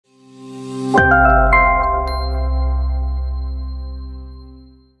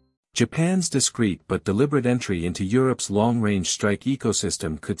Japan's discreet but deliberate entry into Europe's long-range strike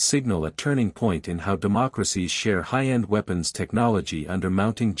ecosystem could signal a turning point in how democracies share high-end weapons technology under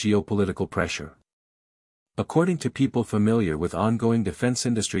mounting geopolitical pressure. According to people familiar with ongoing defense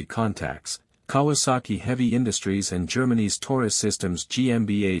industry contacts, Kawasaki Heavy Industries and Germany's Taurus Systems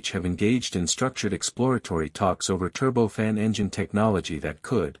GmbH have engaged in structured exploratory talks over turbofan engine technology that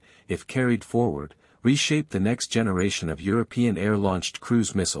could, if carried forward, reshape the next generation of European air-launched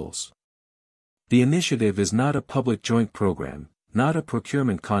cruise missiles. The initiative is not a public joint program, not a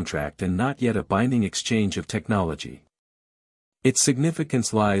procurement contract and not yet a binding exchange of technology. Its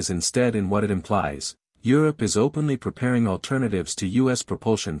significance lies instead in what it implies. Europe is openly preparing alternatives to U.S.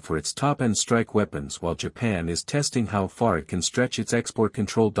 propulsion for its top-end strike weapons while Japan is testing how far it can stretch its export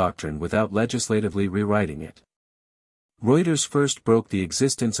control doctrine without legislatively rewriting it. Reuters first broke the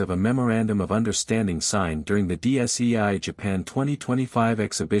existence of a Memorandum of Understanding signed during the DSEI Japan 2025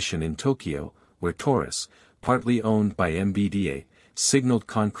 exhibition in Tokyo, where Taurus, partly owned by MBDA, signaled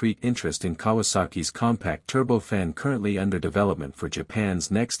concrete interest in Kawasaki's compact turbofan currently under development for Japan's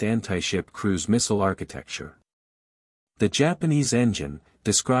next anti-ship cruise missile architecture. The Japanese engine,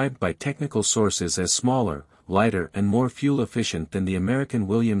 described by technical sources as smaller, lighter and more fuel-efficient than the American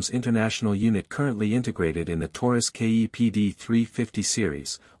Williams International unit currently integrated in the Taurus KEPD 350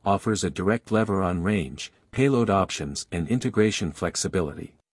 series, offers a direct lever on range, payload options and integration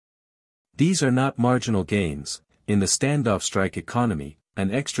flexibility. These are not marginal gains. In the standoff strike economy,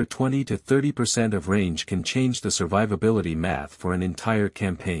 an extra 20 to 30% of range can change the survivability math for an entire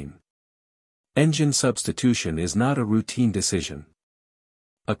campaign. Engine substitution is not a routine decision.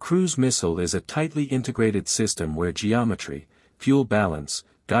 A cruise missile is a tightly integrated system where geometry, fuel balance,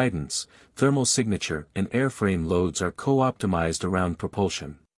 guidance, thermal signature and airframe loads are co-optimized around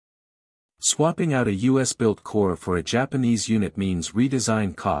propulsion. Swapping out a US-built core for a Japanese unit means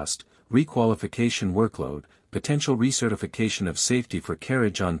redesign cost, requalification workload, potential recertification of safety for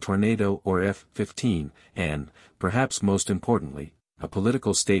carriage on Tornado or F-15, and, perhaps most importantly, a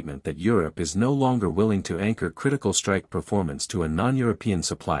political statement that Europe is no longer willing to anchor critical strike performance to a non-European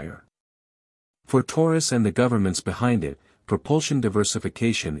supplier. For Taurus and the governments behind it, propulsion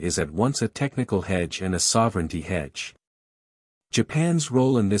diversification is at once a technical hedge and a sovereignty hedge. Japan's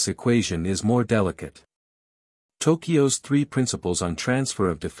role in this equation is more delicate. Tokyo's 3 principles on transfer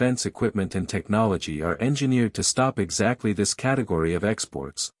of defense equipment and technology are engineered to stop exactly this category of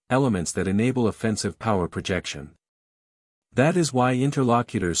exports, elements that enable offensive power projection. That is why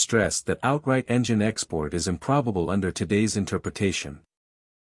interlocutors stress that outright engine export is improbable under today's interpretation.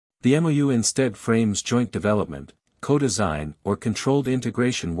 The MOU instead frames joint development, co-design or controlled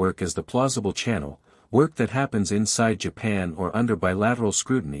integration work as the plausible channel, work that happens inside Japan or under bilateral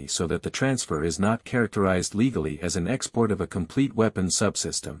scrutiny so that the transfer is not characterized legally as an export of a complete weapon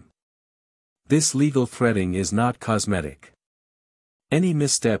subsystem. This legal threading is not cosmetic. Any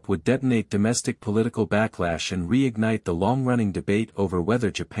misstep would detonate domestic political backlash and reignite the long-running debate over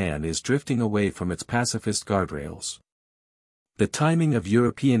whether Japan is drifting away from its pacifist guardrails. The timing of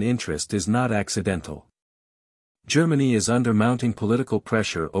European interest is not accidental. Germany is under mounting political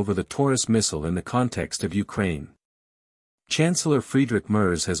pressure over the Taurus missile in the context of Ukraine. Chancellor Friedrich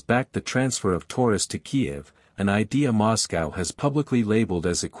Merz has backed the transfer of Taurus to Kiev, an idea Moscow has publicly labeled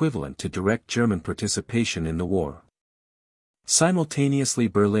as equivalent to direct German participation in the war. Simultaneously,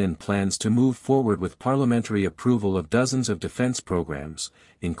 Berlin plans to move forward with parliamentary approval of dozens of defense programs,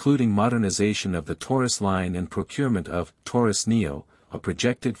 including modernization of the Taurus line and procurement of Taurus Neo, a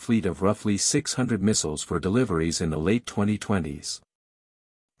projected fleet of roughly 600 missiles for deliveries in the late 2020s.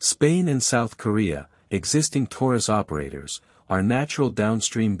 Spain and South Korea, existing Taurus operators, are natural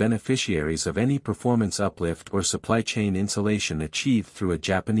downstream beneficiaries of any performance uplift or supply chain insulation achieved through a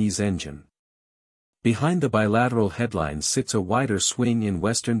Japanese engine. Behind the bilateral headlines sits a wider swing in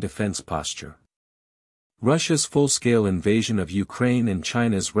Western defense posture. Russia's full-scale invasion of Ukraine and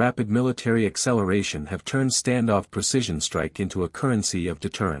China's rapid military acceleration have turned standoff precision strike into a currency of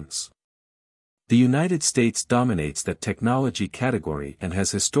deterrence. The United States dominates that technology category and has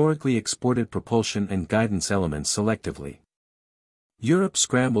historically exported propulsion and guidance elements selectively. Europe's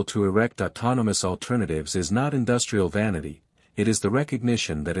scramble to erect autonomous alternatives is not industrial vanity. It is the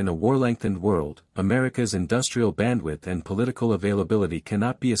recognition that in a war-lengthened world, America's industrial bandwidth and political availability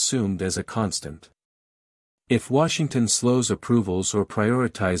cannot be assumed as a constant. If Washington slows approvals or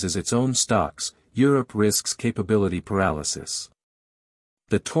prioritizes its own stocks, Europe risks capability paralysis.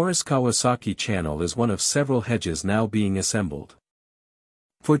 The Taurus-Kawasaki channel is one of several hedges now being assembled.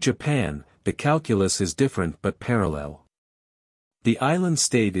 For Japan, the calculus is different but parallel. The island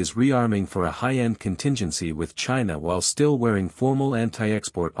state is rearming for a high-end contingency with China while still wearing formal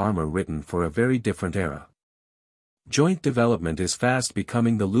anti-export armor written for a very different era. Joint development is fast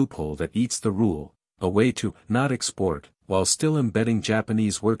becoming the loophole that eats the rule, a way to not export, while still embedding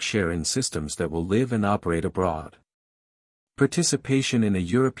Japanese work share in systems that will live and operate abroad. Participation in a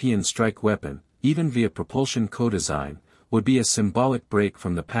European strike weapon, even via propulsion co-design, would be a symbolic break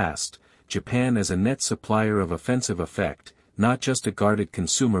from the past, Japan as a net supplier of offensive effect, not just a guarded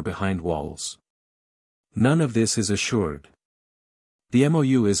consumer behind walls. None of this is assured. The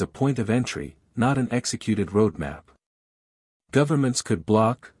MOU is a point of entry, not an executed roadmap. Governments could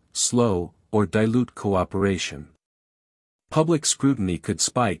block, slow, or dilute cooperation. Public scrutiny could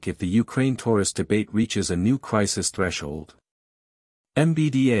spike if the Ukraine-Taurus debate reaches a new crisis threshold.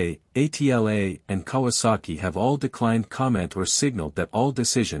 MBDA, ATLA, and Kawasaki have all declined comment or signaled that all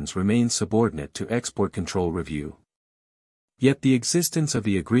decisions remain subordinate to export control review. Yet the existence of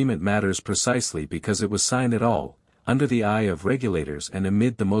the agreement matters precisely because it was signed at all, under the eye of regulators and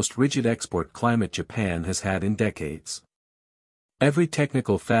amid the most rigid export climate Japan has had in decades. Every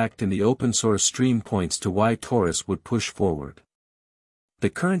technical fact in the open-source stream points to why Taurus would push forward. The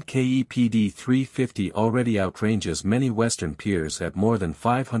current KEPD 350 already outranges many Western peers at more than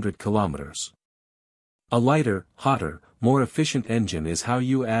 500 kilometers. A lighter, hotter, more efficient engine is how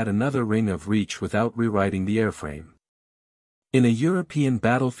you add another ring of reach without rewriting the airframe. In a European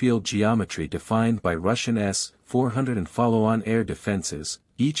battlefield geometry defined by Russian S-400 and follow-on air defenses,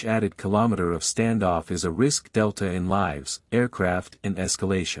 each added kilometer of standoff is a risk delta in lives, aircraft, and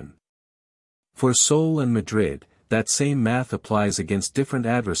escalation. For Seoul and Madrid, that same math applies against different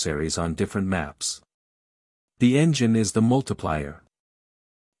adversaries on different maps. The engine is the multiplier.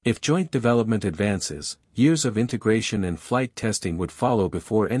 If joint development advances, years of integration and flight testing would follow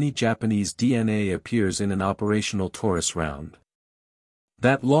before any Japanese DNA appears in an operational Taurus round.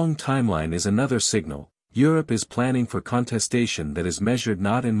 That long timeline is another signal. Europe is planning for contestation that is measured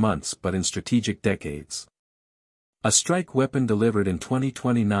not in months but in strategic decades. A strike weapon delivered in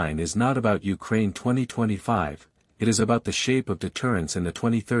 2029 is not about Ukraine 2025, it is about the shape of deterrence in the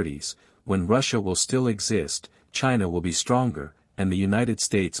 2030s, when Russia will still exist, China will be stronger, and the United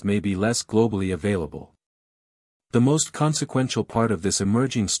States may be less globally available. The most consequential part of this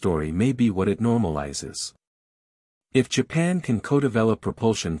emerging story may be what it normalizes. If Japan can co-develop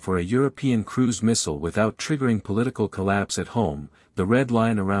propulsion for a European cruise missile without triggering political collapse at home, the red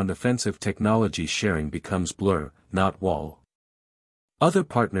line around offensive technology sharing becomes blur, not wall. Other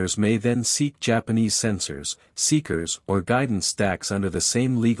partners may then seek Japanese sensors, seekers, or guidance stacks under the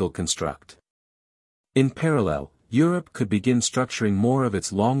same legal construct. In parallel, Europe could begin structuring more of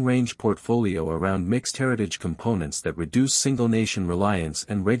its long-range portfolio around mixed heritage components that reduce single-nation reliance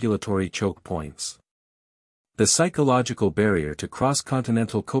and regulatory choke points. The psychological barrier to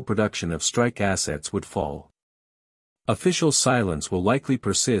cross-continental co-production of strike assets would fall. Official silence will likely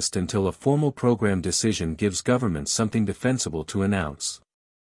persist until a formal program decision gives governments something defensible to announce.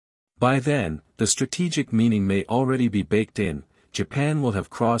 By then, the strategic meaning may already be baked in. Japan will have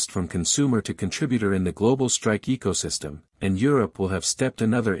crossed from consumer to contributor in the global strike ecosystem, and Europe will have stepped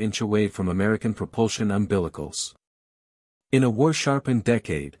another inch away from American propulsion umbilicals. In a war-sharpened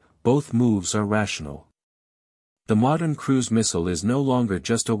decade, both moves are rational. The modern cruise missile is no longer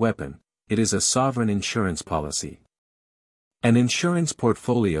just a weapon, it is a sovereign insurance policy. And insurance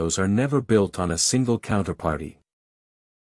portfolios are never built on a single counterparty.